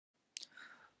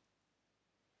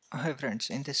Hi friends,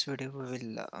 in this video we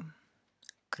will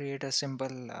create a simple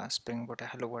Spring Boot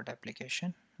Hello World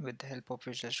application with the help of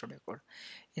Visual Studio Code.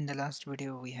 In the last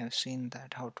video we have seen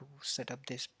that how to set up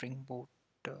the Spring Boot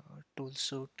tool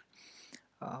suite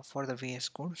for the VS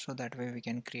Code, so that way we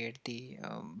can create the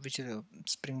Visual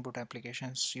Spring Boot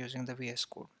applications using the VS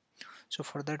Code. So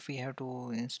for that we have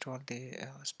to install the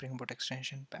Spring Boot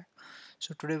extension pack.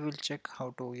 So today we'll check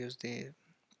how to use the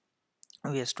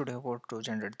VS Studio Code to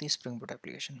generate the Spring Boot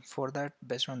application. For that,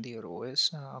 based on your OS,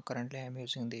 currently I'm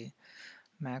using the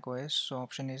Mac OS. So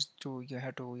option is to you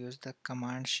have to use the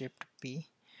Command Shift P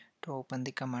to open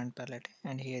the command palette,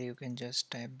 and here you can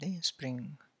just type the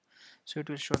Spring. So it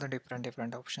will show the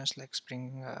different options like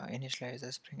Spring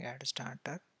Initializer, Spring Add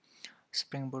Starter,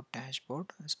 Spring Boot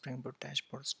Dashboard, Spring Boot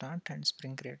Dashboard Start, and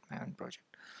Spring Create My Own Project.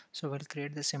 So we'll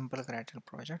create the simple Gradle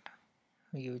project.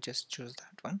 You just choose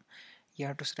that one. You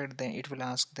have to select, then it will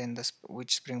ask then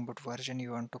which Spring Boot version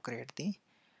you want to create the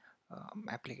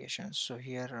application. So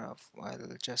here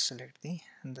I'll just select the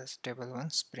stable one,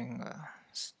 Spring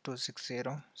 260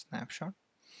 snapshot.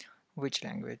 Which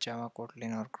language, Java,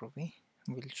 Kotlin or Groovy?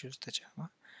 We'll choose the Java,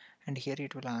 and here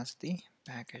it will ask the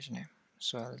package name.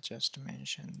 So I'll just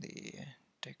mention the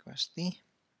take as the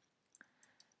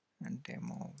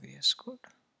demo VS Code.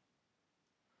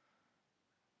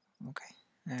 Okay,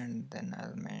 and then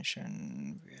I'll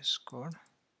mention VS Code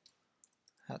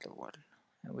Hello World,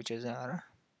 which is our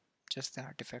just the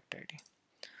artifact ID.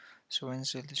 So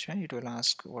once it will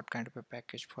ask what kind of a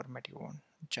package format you want,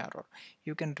 jar, or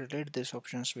you can relate these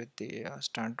options with the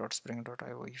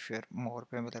start.spring.io if you're more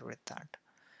familiar with that.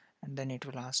 And then it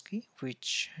will ask you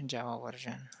which Java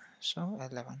version, so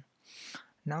 11.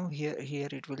 Now here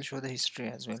it will show the history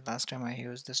as well. Last time I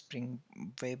used the Spring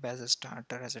Web as a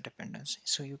starter as a dependency,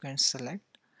 so you can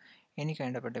select any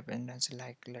kind of a dependency,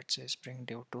 like let's say Spring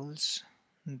Dev Tools.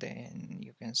 Then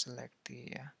you can select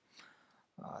the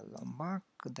Lombard,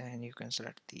 then you can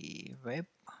select the web,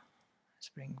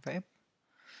 Spring Web.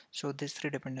 So these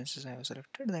three dependencies I have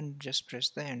selected, then just press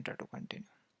the enter to continue.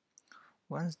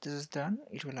 Once this is done,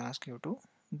 it will ask you to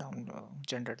download,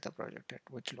 generate the project at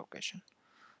which location.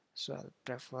 So I'll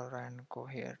prefer and go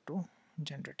here to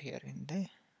generate here in the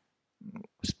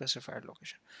specified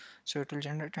location. So it will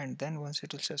generate, and then once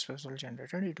it is successfully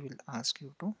generated, it will ask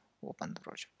you to open the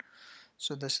project.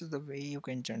 So this is the way you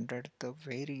can generate the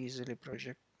very easily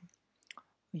project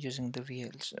using the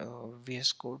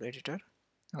VS Code editor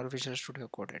or Visual Studio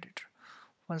Code editor.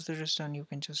 Once this is done, you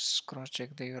can just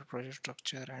cross-check your project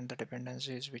structure and the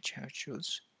dependencies which you have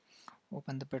choose.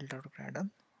 Open the build-out Gradle,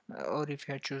 or if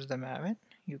you have choose the Maven,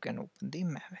 you can open the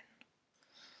Maven.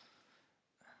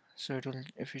 So it will,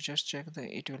 if you just check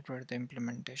it will provide the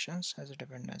implementations as a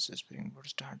dependency: Spring Boot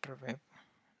Starter Web,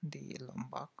 the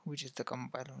Lombard, which is the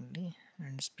compile only,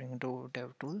 and Spring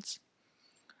Dev Tools.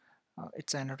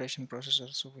 It's an annotation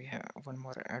processor, so we have one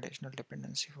more additional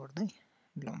dependency for the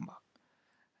Lombard.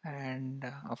 And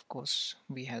of course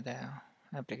we have the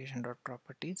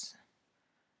application.properties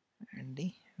and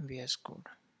the VS Code,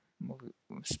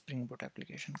 Spring Boot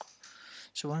application code.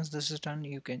 So once this is done,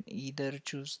 you can either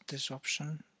choose this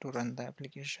option to run the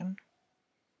application.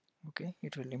 Okay,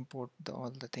 it will import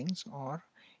all the things, or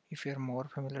if you're more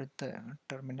familiar with the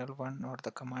terminal one or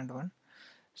the command one,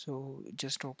 so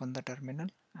just open the terminal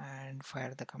and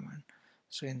fire the command.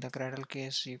 So in the Gradle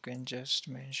case, you can just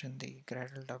mention the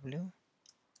Gradle w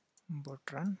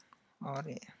boot run, or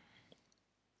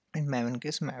in Maven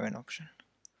case, Maven option.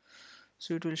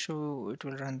 So it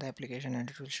will run the application, and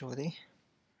it will show the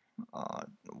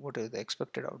what is the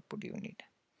expected output you need.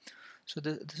 So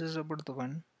this is about the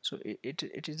one. So it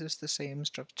is just the same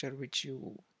structure which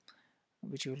you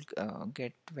will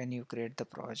get when you create the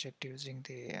project using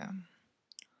the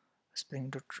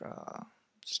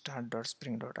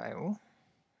start.spring.io,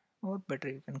 or better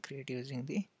you can create using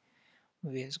the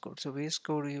VS Code. So VS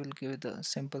Code, you will give the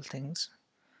simple things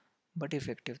but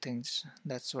effective things.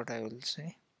 That's what I will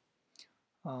say.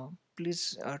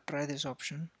 Please try this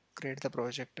option, create the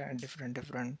project and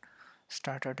different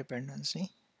starter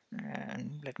dependency,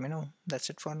 and let me know. That's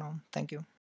it for now. Thank you.